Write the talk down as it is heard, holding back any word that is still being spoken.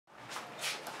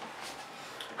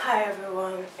Hi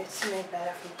everyone, it's me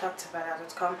Bella from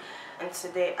talktobella.com, and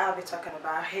today I'll be talking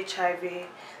about HIV,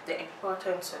 the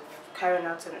importance of carrying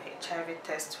out an HIV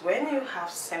test when you have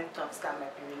symptoms that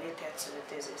might be related to the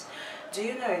disease. Do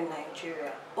you know in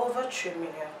Nigeria, over 3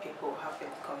 million people have been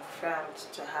confirmed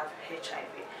to have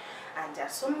HIV, and there are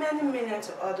so many millions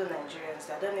of other Nigerians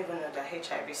that don't even know their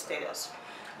HIV status.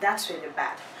 That's really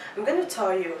bad. I'm going to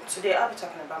tell you, today I'll be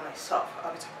talking about myself,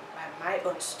 I'll be talking about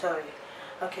my own story.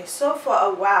 Okay, so for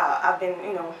a while I've been,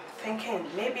 thinking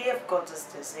maybe I've got this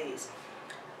disease.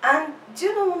 And do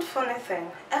you know one funny thing?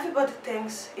 Everybody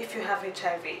thinks if you have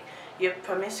HIV, you're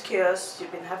promiscuous,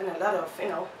 you've been having a lot of,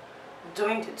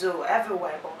 doing the do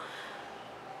everywhere, but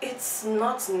it's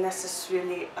not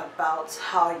necessarily about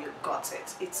how you got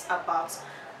it. It's about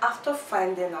after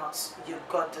finding out you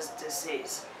got this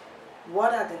disease,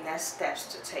 what are the next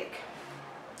steps to take?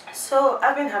 So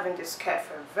I've been having this care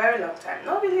for a very long time.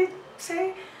 Not really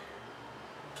say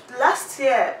last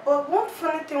year, but one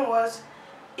funny thing was,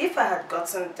 if I had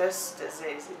gotten this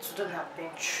disease, it wouldn't have been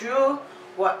true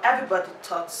what everybody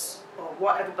thought or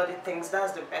what everybody thinks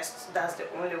that's the best, that's the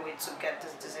only way to get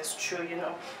this disease true, And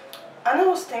I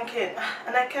was thinking,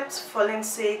 and I kept falling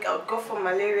sick. I would go for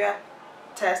malaria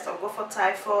test, I would go for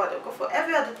typhoid, I would go for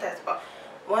every other test, but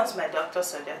once my doctor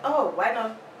said that, oh, why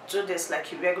not do this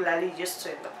like you regularly used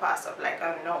to in the past? I'm like,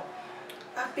 oh no,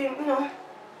 I've been,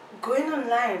 going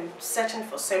online searching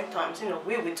for symptoms.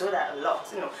 We do that a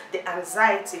lot. The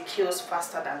anxiety kills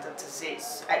faster than the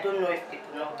disease. I don't know if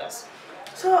people know this.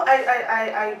 So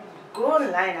I go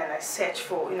online and I search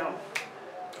for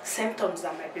symptoms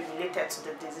that might be related to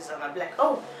the disease, and I'm like,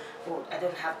 oh, I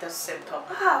don't have this symptom.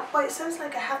 But it seems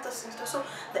like I have this symptom. So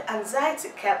the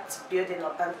anxiety kept building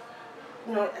up, and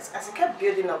as it kept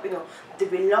building up, the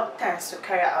reluctance to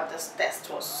carry out this test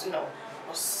was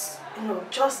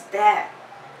just there.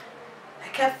 I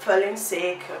kept falling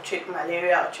sick, or treat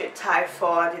malaria, or treat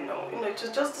typhoid, it was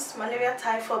just this malaria,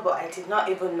 typhoid, but I did not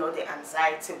even know the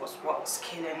anxiety was what was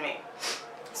killing me.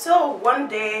 So one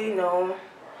day,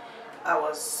 I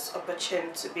was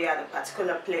opportune to be at a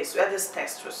particular place where this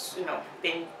test was,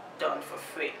 being done for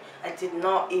free.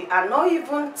 I not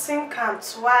even think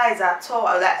twice at all.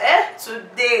 I was like,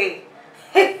 today,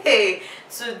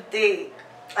 today,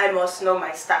 I must know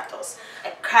my status.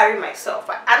 I carry myself.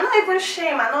 I'm not even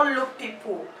shame. I don't look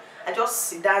people. I just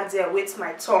sit down there, wait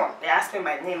my turn. They ask me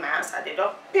my name, I answer. They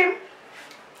don't pim.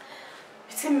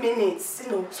 Within minutes,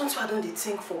 sometimes I don't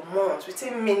think for months.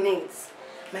 Within minutes,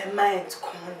 my mind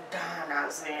calm down.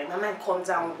 My mind calms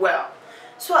down well.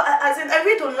 So I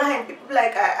read online, people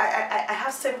like I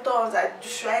have symptoms.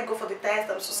 Should I go for the test?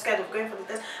 I'm so scared of going for the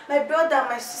test. My brother and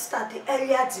my sister, the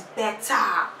earlier the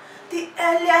better. The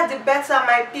earlier the better,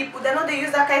 my people. They know they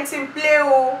use that kind of thing play.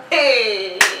 Oh,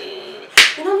 hey!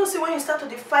 See, when you start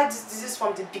to fight this disease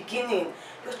from the beginning,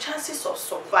 your chances of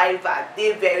survival,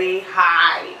 they're very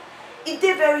high.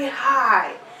 They're very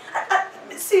high.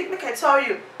 See, make I tell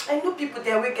you, I know people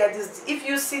there will get this. If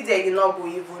you see there, you not go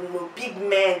even know. Big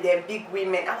men, then big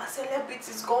women. Our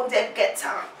celebrities go there get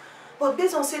them. But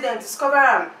based on say them discover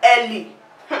them early.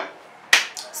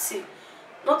 See,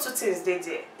 not two things they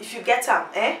there. If you get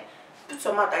them, put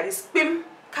your mouth like this, bim,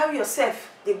 carry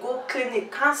yourself. They go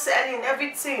clinic, counseling,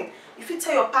 everything. If you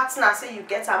tell your partner, say you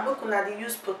get them, look now they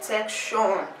use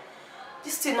protection.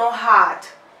 This thing not hard.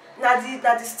 Now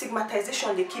the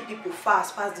stigmatization they keep people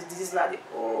pass the disease. Now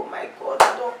oh my God,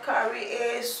 I don't carry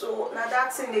it. So now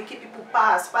that thing they keep people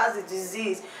pass the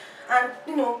disease. And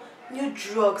new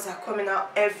drugs are coming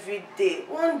out every day.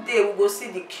 One day we go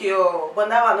see the cure, but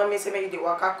now I don't mean say maybe the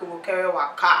waka could carry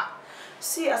waka.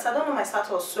 See, as I don't know my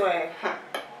status, so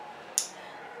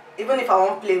even if I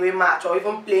won't play with match or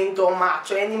even play indoor match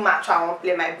or any match I won't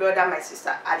play, my brother, my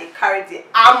sister, they carry the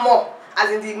armor. As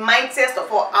in the mightiest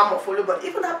of all armor follow, but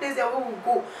even that place there where we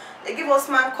go, they give us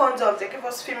man condoms, they give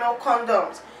us female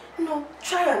condoms.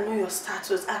 Try and know your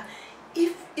status. And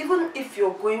even if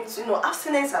you're going to,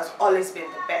 abstinence has always been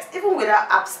the best. Even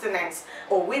without abstinence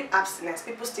or with abstinence,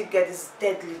 people still get this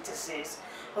deadly disease.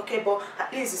 Okay, but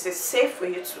at least it's safe for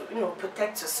you to,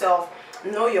 protect yourself,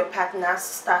 know your partner's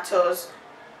status.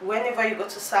 Whenever you go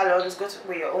to salons, go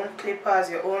with your own clippers,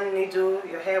 your own needle,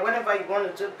 your hair, whenever you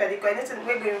want to do pedicure, anything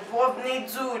where you involve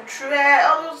needle, thread,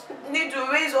 all those needle,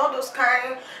 razor, all those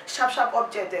kind sharp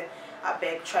objects there. I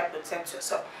beg, try to protect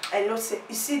yourself. I know, say,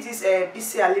 you see this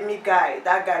BC Alimi guy,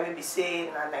 that guy will be saying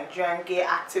a Nigerian gay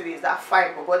activist, that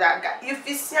fine, but that guy, if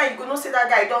you see him, you don't say that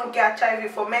guy don't get HIV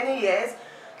for many years.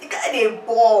 The guy they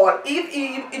ball.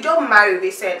 If you don't marry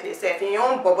recently, say if your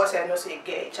own bubble say no say you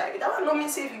get HIV, that one don't mean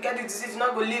say if you get the disease you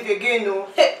not go live again. No,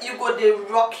 hey, you go they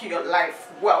rock your life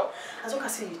well. As long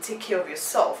as you take care of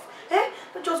yourself.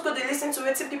 Don't just go, they listen to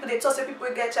it, people, they talk, say people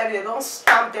get HIV, they don't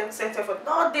stamp themselves for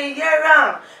no, they hear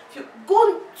around. If you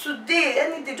go today,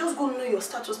 any day, just go know your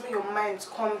status, make your mind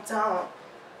calm down.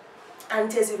 And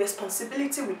there's a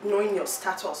responsibility with knowing your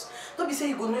status. Don't be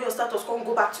saying you go know your status, come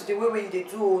go back to the way they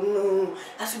do. Oh, no.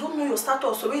 As you don't know your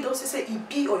status, so you don't say it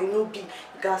be or you know be.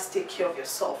 You guys take care of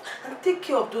yourself and take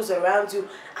care of those around you.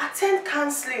 Attend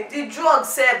counseling. The drugs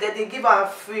serve that they give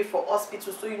out free for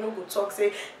hospitals, so you know go talk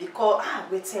say because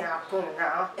waiting happen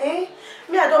now. Me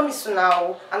I don't miss you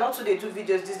now. I not too they do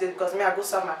videos these days because me I go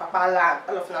serve my papa land.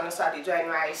 All of them know how they do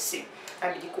NYC.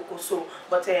 I be the cocoa so,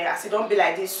 but as it don't be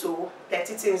like this, so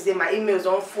plenty things they my emails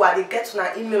don't full. I they get to my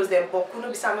emails them, but couldn't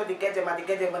be some they get them and they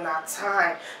get them on our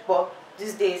time. But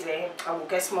these days I will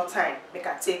get more time. Make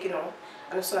I take and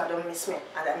also I don't miss me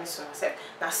and I miss myself.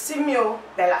 Now see me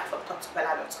Bella from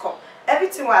talktobella.com.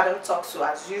 Everything I don't talk to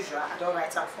as usual, I don't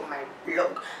write out for my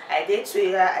blog. I did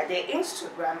Twitter, I did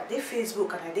Instagram, I did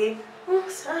Facebook, and I did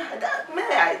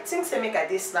I think say make I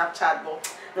did Snapchat,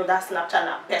 but no, that Snapchat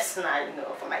not personal,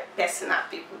 for my personal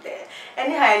people there.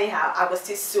 Anyhow, I will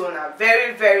still soon,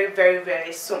 very, very, very,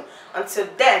 very soon. Until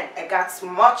then, I got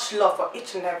much love for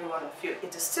each and every one of you.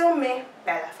 It is still me,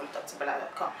 Bella from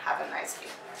talktobella.com. Have a nice day.